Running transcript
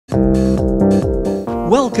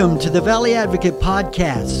Welcome to the Valley Advocate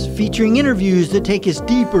Podcast, featuring interviews that take us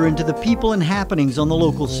deeper into the people and happenings on the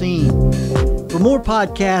local scene. For more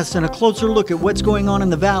podcasts and a closer look at what's going on in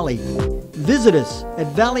the Valley, visit us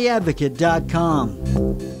at valleyadvocate.com.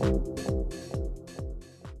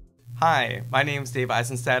 Hi, my name is Dave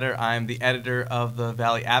Eisenstatter. I'm the editor of the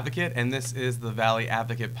Valley Advocate, and this is the Valley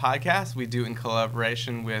Advocate Podcast we do in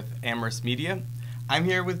collaboration with Amherst Media. I'm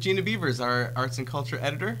here with Gina Beavers, our arts and culture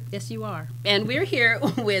editor. Yes, you are. And we're here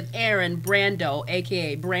with Aaron Brando,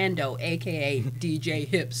 a.k.a. DJ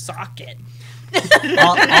Hip Socket.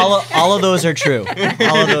 all of those are true.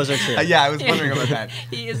 All of those are true. Yeah, I was wondering about that.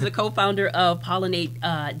 He is the co-founder of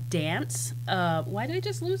Pollinate Dance. Why did I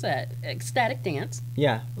just lose that? Ecstatic Dance.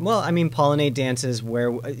 Yeah. Well, I mean, Pollinate Dance is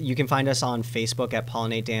where you can find us on Facebook at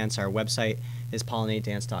Pollinate Dance. Our website is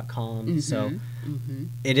pollinateDance.com. Mm-hmm. So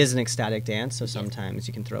it is an ecstatic dance, so sometimes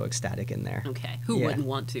you can throw ecstatic in there. Okay. Who wouldn't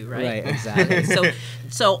want to, right? Right, exactly.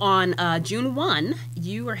 So on June 1,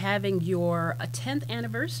 you are having your 10th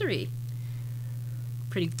anniversary.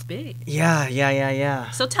 Pretty big.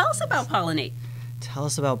 Yeah. So tell us about Pollinate. Tell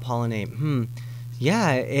us about Pollinate.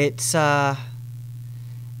 Yeah, it's a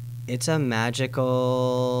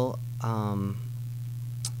magical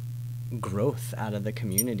growth out of the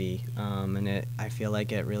community, and I feel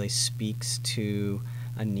like it really speaks to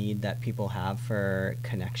a need that people have for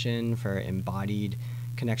connection, for embodied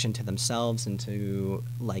connection to themselves and to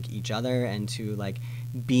like each other, and to like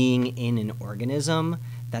being in an organism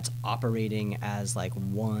that's operating as like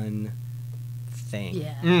one thing.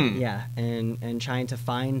 Yeah, and trying to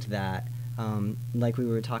find that, like we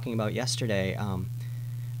were talking about yesterday.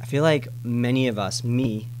 I feel like many of us,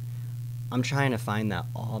 I'm trying to find that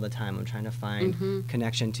all the time. I'm trying to find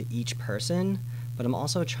connection to each person, but I'm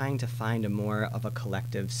also trying to find a more of a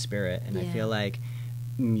collective spirit. And I feel like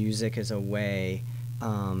music is a way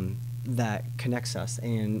that connects us,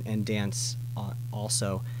 and dance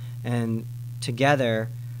also. And together,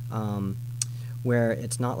 where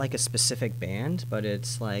it's not like a specific band, but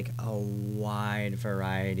it's like a wide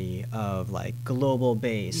variety of like global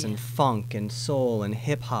bass and funk and soul and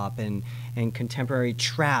hip hop and contemporary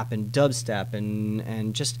trap and dubstep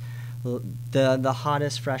and just the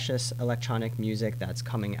hottest, freshest electronic music that's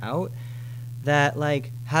coming out that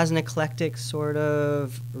like has an eclectic sort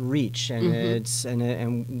of reach,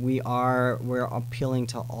 and we're appealing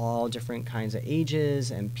to all different kinds of ages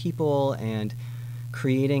and people, and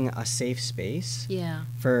creating a safe space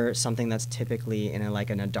for something that's typically in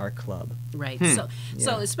a dark club. Right.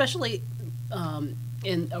 So especially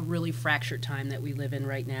in a really fractured time that we live in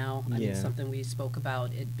right now. I mean, something we spoke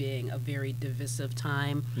about, it being a very divisive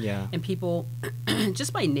time. Yeah. And people,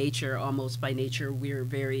 just almost by nature, we're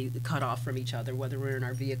very cut off from each other, whether we're in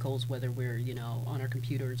our vehicles, whether we're, on our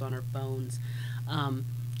computers, on our phones.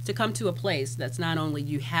 To come to a place that's not only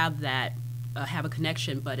you have that, have a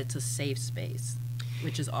connection, but it's a safe space,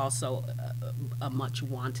 which is also a much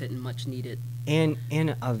wanted and much needed. And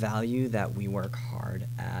a value that we work hard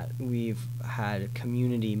at. We've had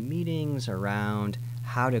community meetings around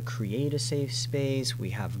how to create a safe space.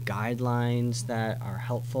 We have guidelines that are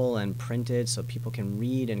helpful and printed so people can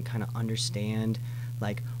read and kind of understand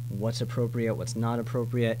like what's appropriate, what's not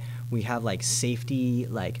appropriate. We have like safety,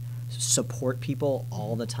 like support people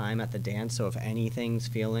all the time at the dance, so if anything's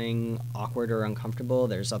feeling awkward or uncomfortable,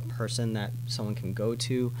 there's a person that someone can go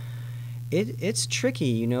to. It's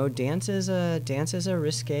tricky, dance is a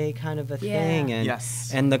risque kind of a thing,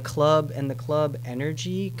 and the club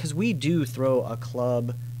energy, because we do throw a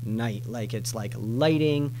club night, like it's like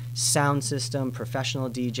lighting, sound system, professional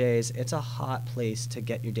DJs. It's a hot place to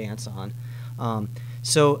get your dance on.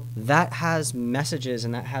 So that has messages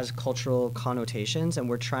and that has cultural connotations, and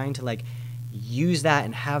we're trying to like use that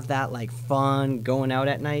and have that like fun going out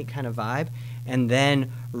at night kind of vibe, and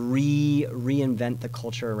then reinvent the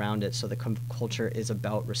culture around it, so the culture is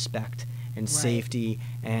about respect and safety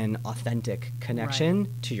and authentic connection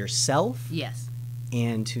to yourself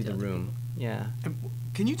and to the room. Yeah.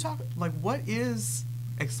 Can you talk, like, what is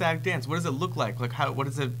ecstatic dance? What does it look like? Like, what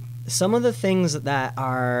is it? Some of the things that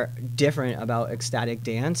are different about ecstatic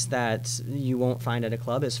dance that you won't find at a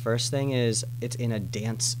club is, first thing is it's in a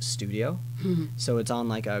dance studio. So it's on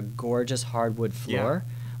like a gorgeous hardwood floor.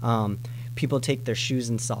 People take their shoes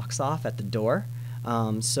and socks off at the door.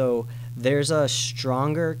 So there's a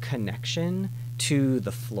stronger connection to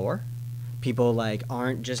the floor. People like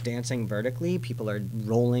aren't just dancing vertically. People are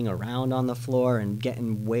rolling around on the floor and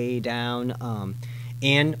getting way down,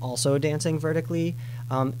 and also dancing vertically.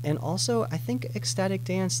 And also, I think ecstatic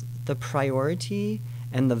dance, the priority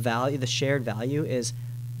and the value, the shared value is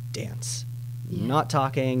dance. not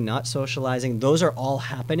talking, not socializing. Those are all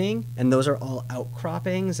happening, and those are all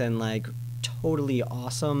outcroppings and like totally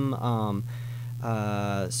awesome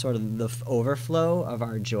sort of the overflow of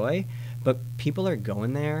our joy. But people are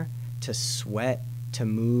going there to sweat, to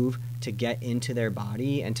move, to get into their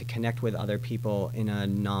body, and to connect with other people in a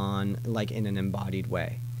in an embodied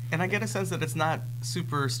way. And I get a sense that it's not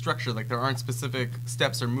super structured, like there aren't specific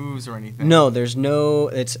steps or moves or anything. No, there's no,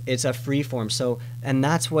 it's a free form. So, and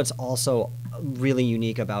that's what's also really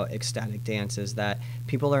unique about ecstatic dance is that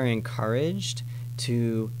people are encouraged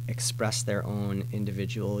to express their own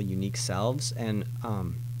individual, unique selves. And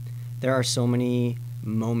there are so many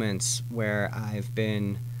moments where I've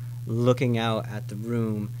been looking out at the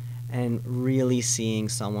room and really seeing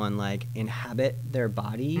someone like inhabit their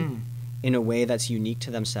body in a way that's unique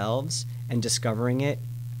to themselves and discovering it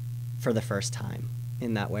for the first time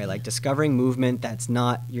in that way, like discovering movement that's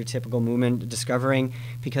not your typical movement, discovering,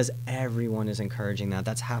 because everyone is encouraging that.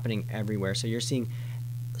 That's happening everywhere. So you're seeing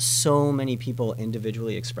so many people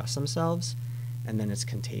individually express themselves, and then it's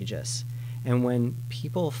contagious. And when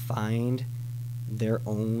people find their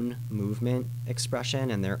own movement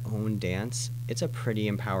expression and their own dance, it's a pretty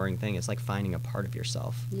empowering thing. It's like finding a part of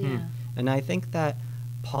yourself. Yeah. And I think that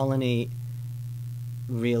Pollinate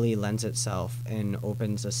really lends itself and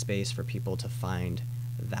opens a space for people to find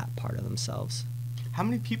that part of themselves. How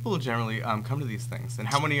many people generally come to these things, and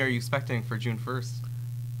how many are you expecting for June 1st?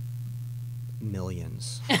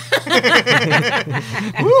 Millions.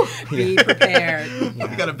 Be prepared.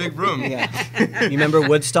 Yeah. We got a big room. Yeah. You remember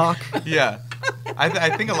Woodstock? Yeah.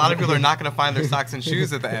 I think a lot of people are not going to find their socks and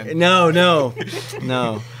shoes at the end.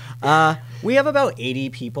 No. We have about 80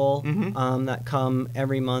 people that come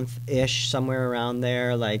every month-ish, somewhere around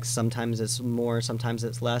there. Like sometimes it's more, sometimes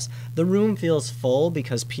it's less. The room feels full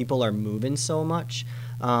because people are moving so much.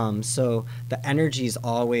 So the energy is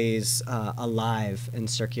always alive and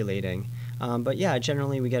circulating. But yeah,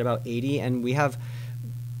 generally we get about 80, and we have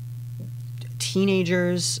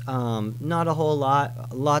teenagers, not a whole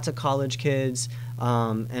lot, lots of college kids,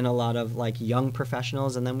 and a lot of like young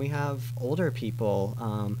professionals, and then we have older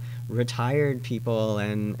people, retired people,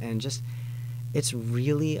 and just it's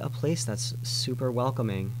really a place that's super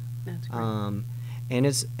welcoming. That's great. And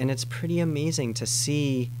it's pretty amazing to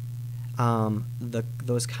see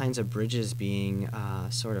those kinds of bridges being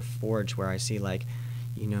sort of forged, where I see like,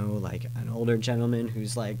 you know, like an older gentleman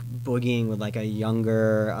who's like boogieing with like a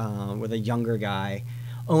younger guy.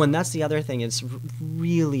 Oh, and that's the other thing. It's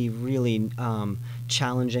really, really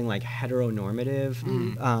challenging, like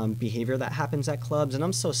heteronormative behavior that happens at clubs. And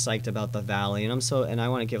I'm so psyched about the Valley, and I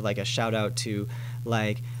want to give like a shout out to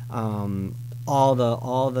like all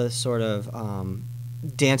the sort of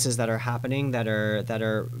dances that are happening that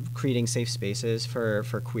are creating safe spaces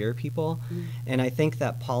for queer people. And I think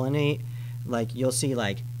that Pollinate, like you'll see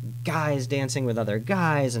like guys dancing with other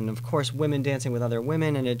guys, and of course women dancing with other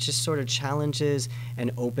women, and it just sort of challenges and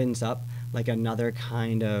opens up like another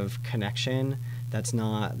kind of connection that's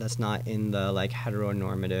not in the like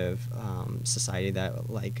heteronormative society that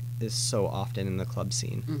like is so often in the club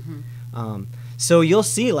scene. So you'll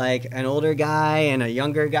see like an older guy and a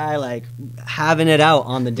younger guy like having it out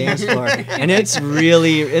on the dance floor, and it's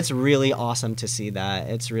really awesome to see that.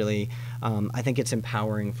 It's really I think it's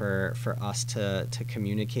empowering for us to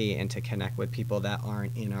communicate and to connect with people that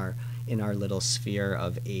aren't in our little sphere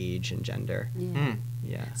of age and gender.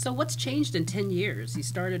 Yeah. So what's changed in 10 years? You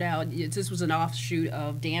started out, this was an offshoot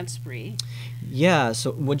of Dance Spree. Yeah,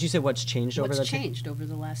 so what'd you say, what's changed over What's changed over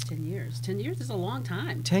the last 10 years? 10 years is a long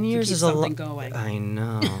time. 10 years is a long going. I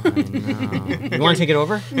know. You want to take it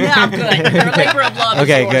over? No, I'm good. Our labor of love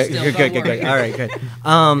okay, is still. Good. All right, good.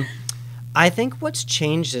 I think what's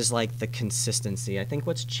changed is like the consistency. I think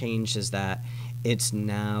what's changed is that it's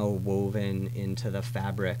now woven into the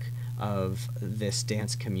fabric of this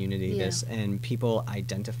dance community, and people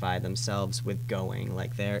identify themselves with going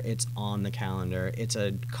like it's on the calendar. It's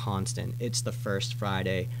a constant. It's the first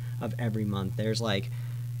Friday of every month. There's like,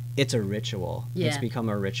 it's a ritual. It's become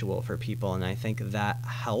a ritual for people, and I think that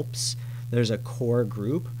helps. There's a core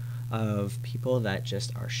group of people that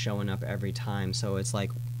just are showing up every time. So it's like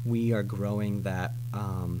we are growing that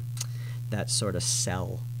that sort of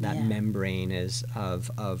cell, that membrane is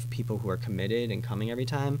of people who are committed and coming every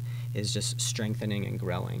time is just strengthening and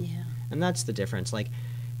growing. And that's the difference. Like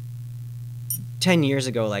 10 years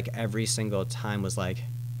ago, like every single time was like,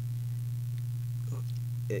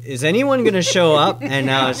 is anyone going to show up? And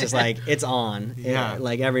now it's just like, it's on.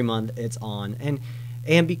 Like every month it's on.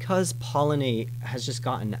 And because Pollinate has just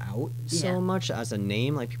gotten out so much as a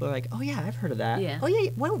name, like people are like, oh yeah, I've heard of that. Oh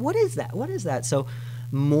yeah, what is that? What is that? So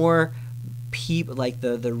more people, like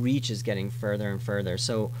the reach is getting further and further.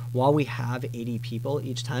 So while we have 80 people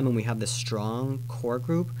each time and we have this strong core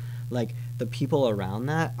group, like the people around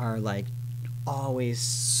that are like always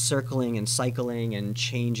circling and cycling and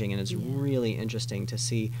changing, and it's really interesting to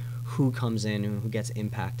see who comes in and who gets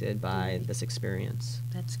impacted by this experience.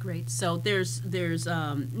 That's great. So there's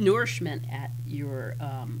nourishment at your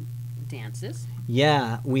dances.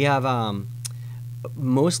 Yeah, we have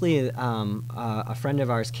mostly a friend of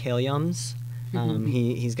ours, Kale Yums.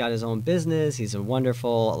 He's got his own business. He's a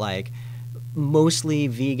wonderful, like, mostly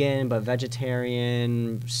vegan but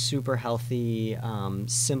vegetarian, super healthy,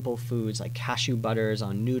 simple foods like cashew butters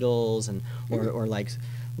on noodles and or like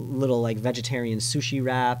little like vegetarian sushi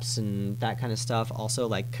wraps and that kind of stuff. Also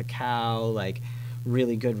like cacao, like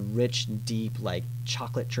really good rich deep like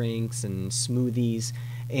chocolate drinks and smoothies.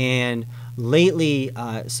 And lately,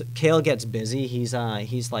 so Kale gets busy. He's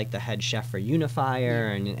like the head chef for Unifier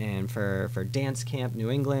and for Dance Camp New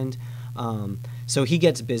England. So he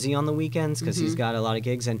gets busy on the weekends because he's got a lot of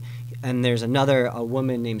gigs. And there's a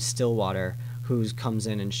woman named Stillwater who comes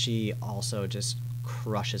in, and she also just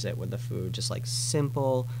crushes it with the food. Just like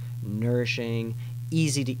simple, nourishing,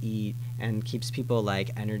 easy to eat, and keeps people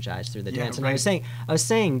like energized through the dance. And I was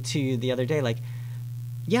saying to you the other day, like,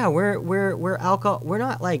 yeah, we're alcohol. We're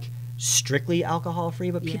not like strictly alcohol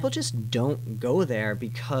free, but people just don't go there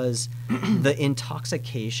because the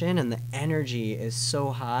intoxication and the energy is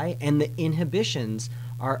so high, and the inhibitions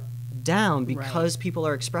are down because people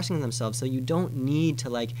are expressing themselves. So you don't need to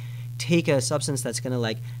like take a substance that's gonna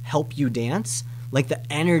like help you dance. Like the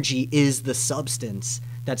energy is the substance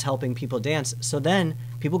that's helping people dance. So then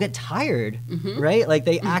people get tired, right? Like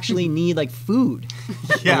they actually need like food.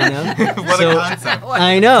 Yeah, you know? What a concept.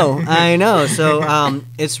 I know. So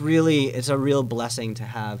it's a real blessing to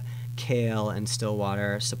have Kale and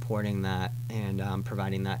Stillwater supporting that and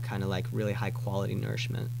providing that kind of like really high quality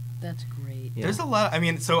nourishment. That's great. Yeah. There's a lot. I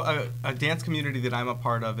mean, so a dance community that I'm a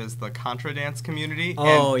part of is the Contra Dance community.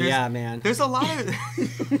 Oh yeah, man. There's a lot of.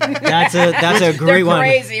 that's a great one.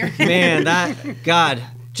 Crazy. Man, God,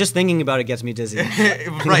 just thinking about it gets me dizzy.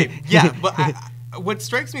 Right. Yeah. But what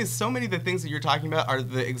strikes me is so many of the things that you're talking about are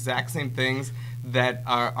the exact same things that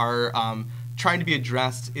are trying to be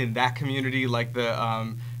addressed in that community, like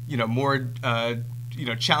the more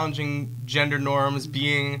challenging gender norms,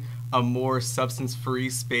 being a more substance-free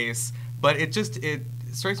space. But it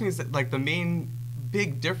strikes me as that, like, the main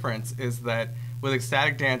big difference is that with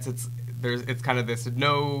ecstatic dance, it's kind of this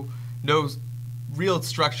no real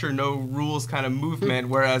structure, no rules kind of movement,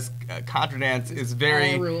 whereas Contra dance is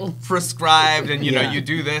very prescribed, and you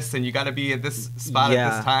do this and you got to be at this spot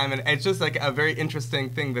at this time, and it's just like a very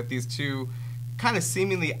interesting thing that these two kind of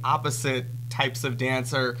seemingly opposite types of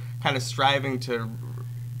dance are kind of striving to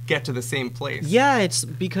get to the same place. Yeah, it's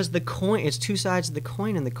because it's two sides of the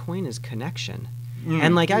coin, and the coin is connection.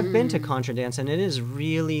 And like I've been to Contra dance, and it is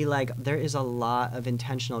really like there is a lot of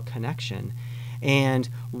intentional connection. And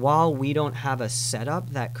while we don't have a setup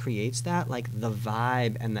that creates that, like the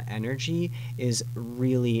vibe and the energy is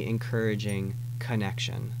really encouraging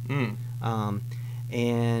connection.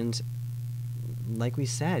 And like we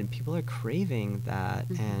said, people are craving that,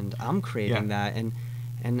 and I'm craving that, and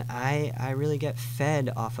I really get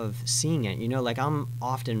fed off of seeing it. You know, like I'm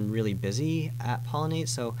often really busy at Pollinate,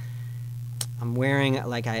 so I'm wearing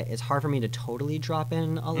it's hard for me to totally drop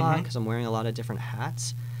in a lot because I'm wearing a lot of different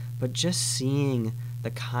hats. But just seeing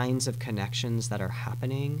the kinds of connections that are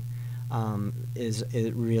happening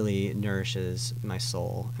it really nourishes my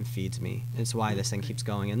soul and feeds me. It's why this thing keeps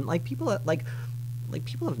going. And like people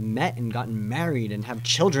have met and gotten married and have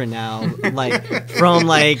children now, like from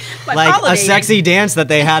like a sexy dance that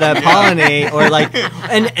they had at Pollinate, or like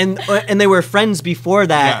and they were friends before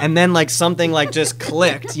that, and then like something like just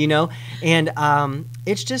clicked, you know. And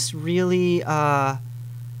it's just really.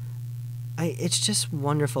 It's just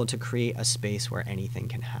wonderful to create a space where anything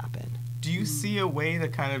can happen. Do you see a way to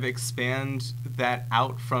kind of expand that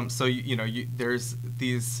out from, so there's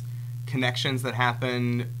these connections that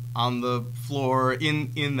happen on the floor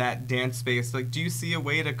in that dance space? Like, do you see a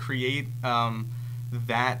way to create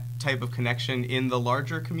that type of connection in the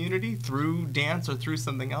larger community through dance or through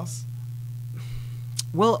something else?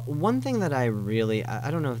 Well, one thing that I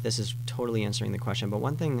don't know if this is totally answering the question, but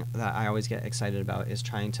one thing that I always get excited about is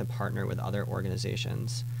trying to partner with other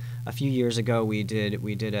organizations. A few years ago, we did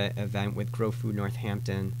an event with Grow Food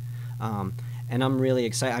Northampton, and I'm really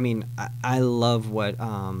excited. I mean, I love what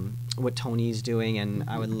Tony's doing, and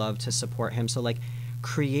I would love to support him. So like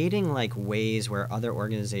creating like ways where other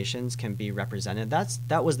organizations can be represented.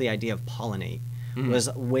 That was the idea of Pollinate,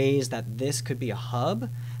 was ways that this could be a hub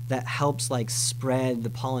that helps like spread the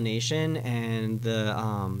pollination and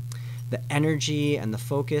the energy and the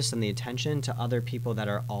focus and the attention to other people that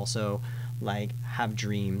are also like have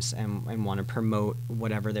dreams and want to promote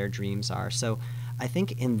whatever their dreams are. So I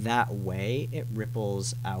think in that way it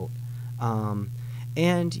ripples out.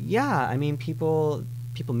 And yeah, I mean, people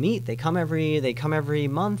meet, they come every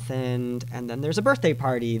month, and then there's a birthday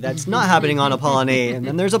party that's not happening on a Pollinate, and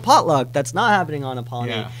then there's a potluck that's not happening on a Pollinate.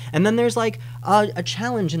 Yeah. And then there's like a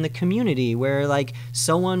challenge in the community where like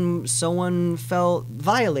someone felt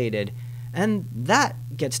violated, and that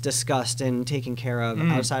gets discussed and taken care of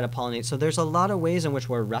outside of Pollinate. So there's a lot of ways in which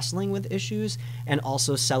we're wrestling with issues and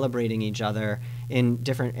also celebrating each other in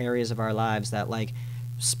different areas of our lives that like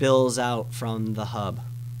spills out from the hub.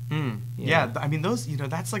 Yeah, I mean those,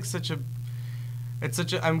 that's like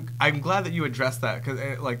I'm glad that you addressed that,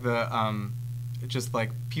 because like the just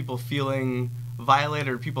like people feeling violated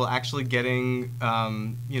or people actually getting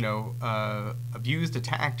abused,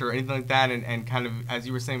 attacked, or anything like that, and kind of, as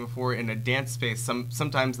you were saying before, in a dance space,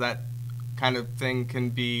 sometimes that kind of thing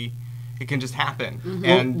can just happen. Mm-hmm.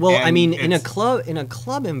 And I mean, in a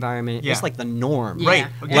club environment, it's like the norm, right?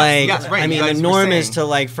 Like, yes, right. I mean, the norm is to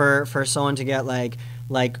like for someone to get like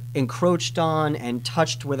encroached on and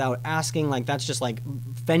touched without asking. Like that's just like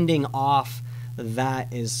fending off.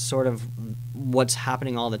 That is sort of what's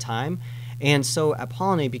happening all the time. And so at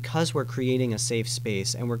Pollinate, because we're creating a safe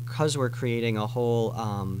space and because we're creating a whole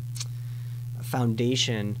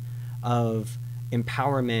foundation of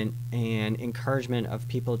empowerment and encouragement of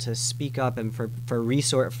people to speak up and for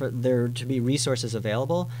there to be resources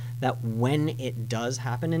available, that when it does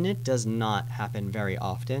happen, and it does not happen very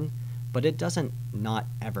often, but it doesn't not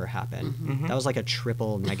ever happen. Mm-hmm. That was like a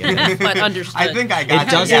triple negative. But understood. I think I got it.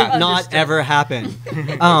 It doesn't not ever happen.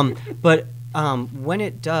 But when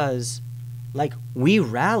it does, like we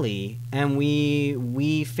rally and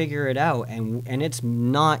we figure it out, and it's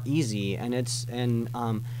not easy, and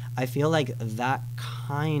I feel like that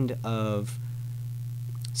kind of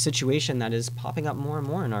situation that is popping up more and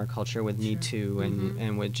more in our culture with Me Too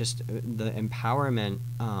and with just the empowerment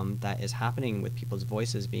that is happening with people's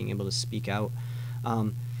voices being able to speak out.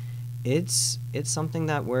 It's something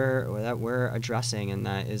that we're addressing, and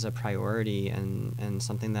that is a priority, and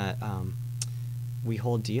something that we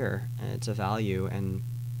hold dear. And it's a value, and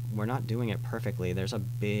we're not doing it perfectly. There's a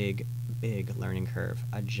big learning curve,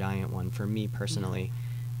 a giant one for me personally.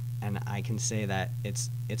 And I can say that it's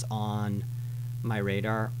on my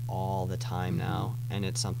radar all the time now, and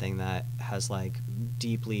it's something that has like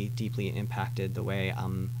deeply impacted the way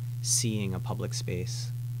I'm seeing a public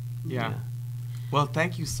space. Yeah. Well,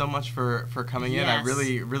 thank you so much for coming in. I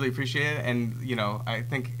really appreciate it, and I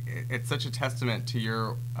think it's such a testament to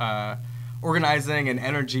your organizing and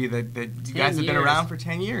energy that you guys have been around for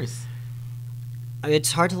 10 years.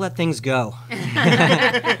 It's hard to let things go.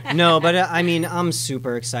 No, but I mean, I'm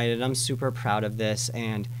super excited. I'm super proud of this.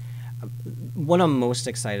 And what I'm most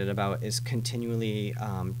excited about is continually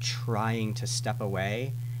trying to step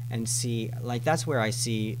away and see, like, that's where I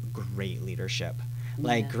see great leadership.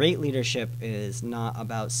 Like, great leadership is not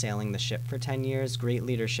about sailing the ship for 10 years. Great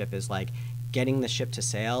leadership is, like, getting the ship to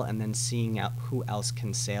sail and then seeing out who else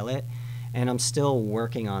can sail it. And I'm still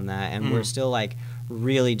working on that. And we're still, like,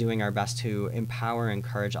 really doing our best to empower and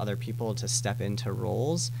encourage other people to step into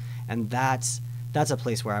roles, and that's a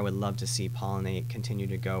place where I would love to see Pollinate continue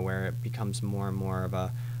to go, where it becomes more and more of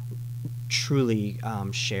a truly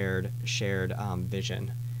shared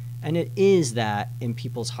vision, and it is that in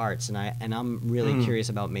people's hearts, and I'm really curious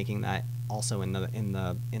about making that also in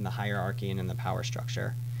the hierarchy and in the power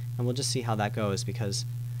structure, and we'll just see how that goes, because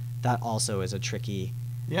that also is a tricky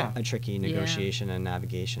negotiation and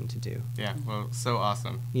navigation to do. Yeah, well, so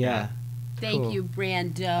awesome. Yeah. Thank you,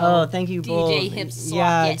 Brando. Oh, thank you both. DJ Hip Socket.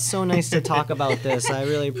 Yeah, it's so nice to talk about this. I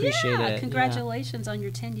really appreciate it. Congratulations on your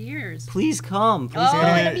 10 years. Please come. Please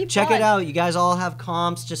it'll be check fun. it out. You guys all have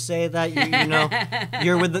comps. Just say that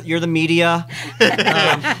you're the media.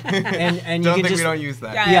 And don't you can think just, we don't use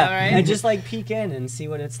that. Yeah, right? And just like peek in and see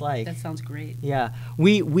what it's like. That sounds great. Yeah,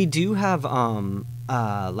 we do have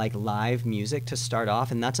like live music to start off,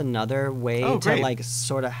 and that's another way to like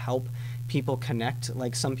sort of help people connect.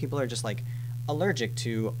 Like, some people are just like allergic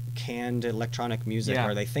to canned electronic music,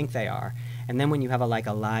 or they think they are, and then when you have a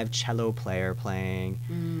live cello player playing,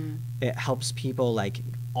 it helps people like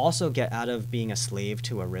also get out of being a slave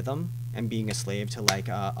to a rhythm and being a slave to like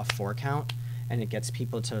a 4 count, and it gets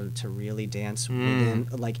people to really dance within,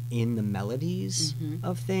 like, in the melodies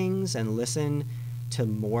of things and listen to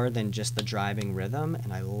more than just the driving rhythm.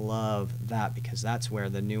 And I love that, because that's where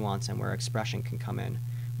the nuance and where expression can come in,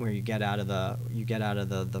 where you get out of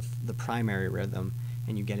the primary rhythm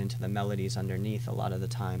and you get into the melodies underneath a lot of the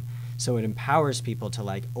time. So it empowers people to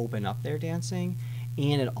like open up their dancing,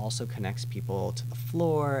 and it also connects people to the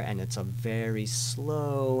floor, and it's a very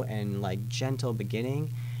slow and like gentle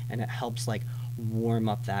beginning, and it helps like warm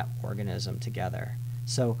up that organism together.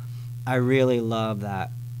 So I really love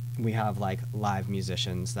that we have like live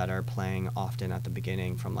musicians that are playing often at the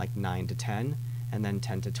beginning from like 9 to 10, and then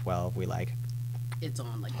 10 to 12 we like it's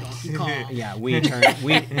on like Donkey Kong. Yeah, we turn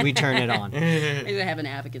it on. Maybe I have an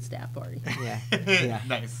advocate staff party. Yeah.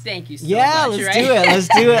 Nice. Thank you so much. Let's do it. Let's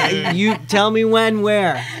do it. You tell me when,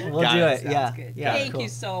 where. We'll do it. Sounds good. Yeah. Thank you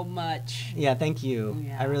so much. Yeah, thank you.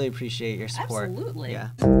 Yeah. I really appreciate your support. Absolutely. Yeah.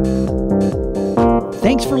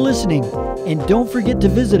 Thanks for listening, and don't forget to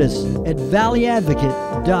visit us at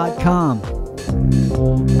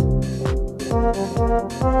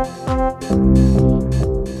valleyadvocate.com.